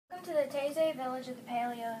Welcome to the Tay Tay Village of the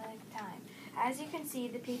Paleolithic time. As you can see,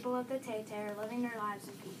 the people of the Tay Tay are living their lives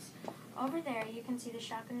in peace. Over there, you can see the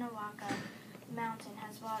Shakanawaka mountain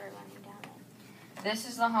has water running down it. This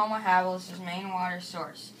is the Homo habilis' main water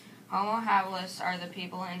source. Homo habilis are the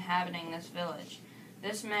people inhabiting this village.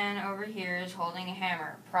 This man over here is holding a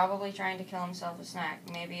hammer, probably trying to kill himself a snack,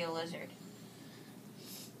 maybe a lizard.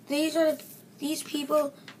 These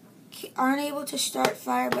people aren't able to start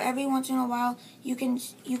fire, but every once in a while you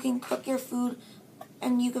can cook your food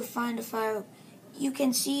and you can find a fire. You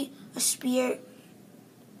can see a spear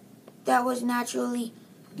that was naturally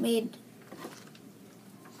made.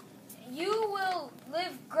 You will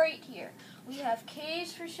live great here. We have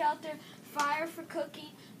caves for shelter, fire for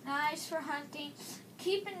cooking, knives for hunting.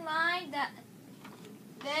 Keep in mind that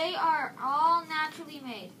they are all naturally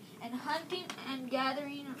made, and hunting and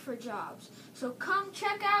gathering for jobs. So come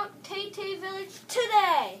check out Tay Tay Village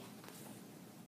today!